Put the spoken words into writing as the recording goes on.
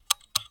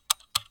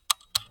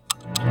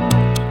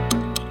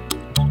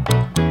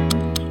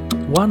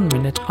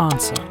1-minute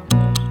answer.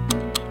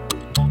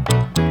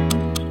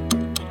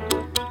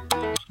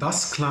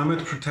 Does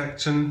climate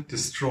protection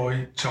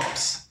destroy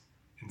jobs?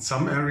 In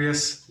some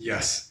areas,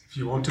 yes. If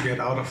you want to get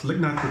out of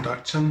lignite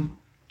production,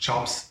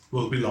 jobs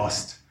will be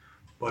lost.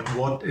 But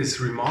what is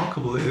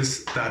remarkable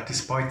is that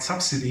despite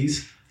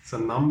subsidies, the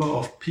number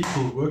of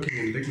people working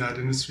in lignite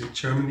industry in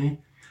Germany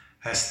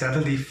has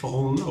steadily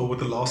fallen over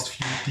the last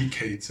few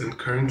decades, and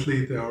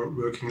currently there are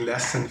working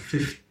less than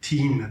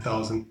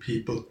 15,000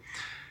 people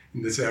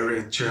in this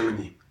area in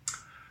Germany.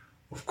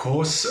 Of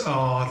course,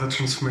 the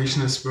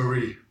transformation is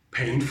very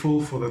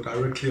painful for the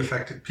directly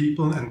affected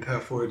people, and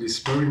therefore it is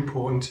very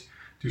important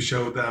to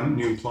show them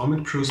new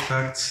employment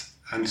prospects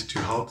and to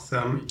help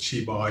them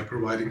by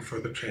providing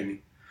further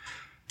training.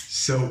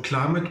 So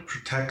climate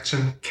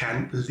protection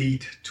can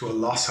lead to a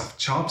loss of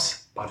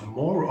jobs, but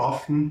more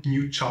often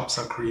new jobs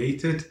are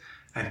created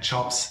and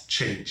jobs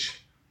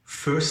change.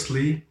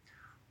 Firstly,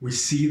 we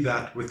see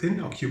that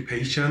within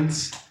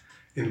occupations,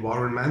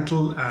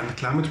 environmental and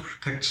climate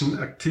protection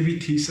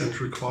activities and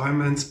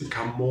requirements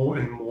become more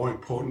and more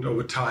important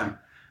over time.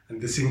 And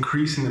this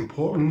increase in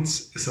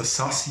importance is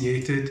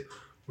associated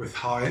with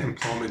high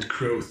employment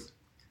growth.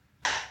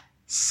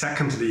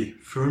 Secondly,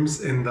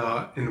 firms in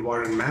the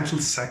environmental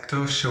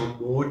sector show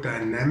more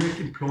dynamic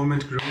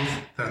employment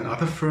growth than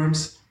other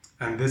firms,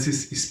 and this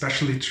is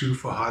especially true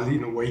for highly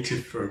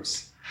innovative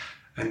firms.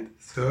 And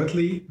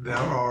thirdly, there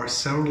are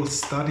several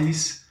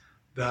studies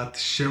that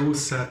show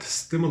that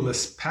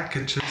stimulus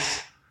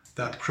packages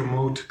that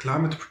promote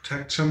climate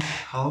protection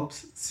help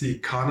the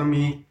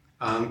economy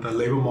and the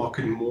labor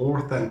market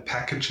more than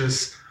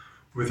packages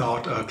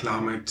without a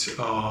climate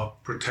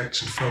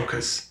protection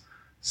focus.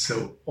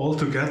 So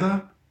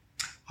altogether,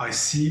 I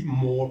see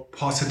more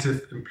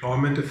positive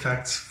employment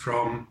effects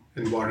from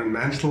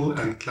environmental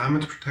and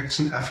climate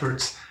protection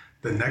efforts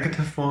than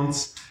negative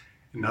ones.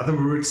 In other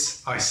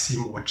words, I see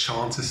more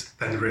chances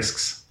than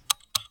risks.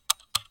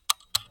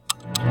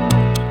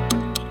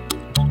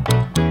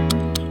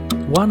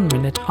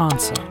 1-minute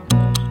answer.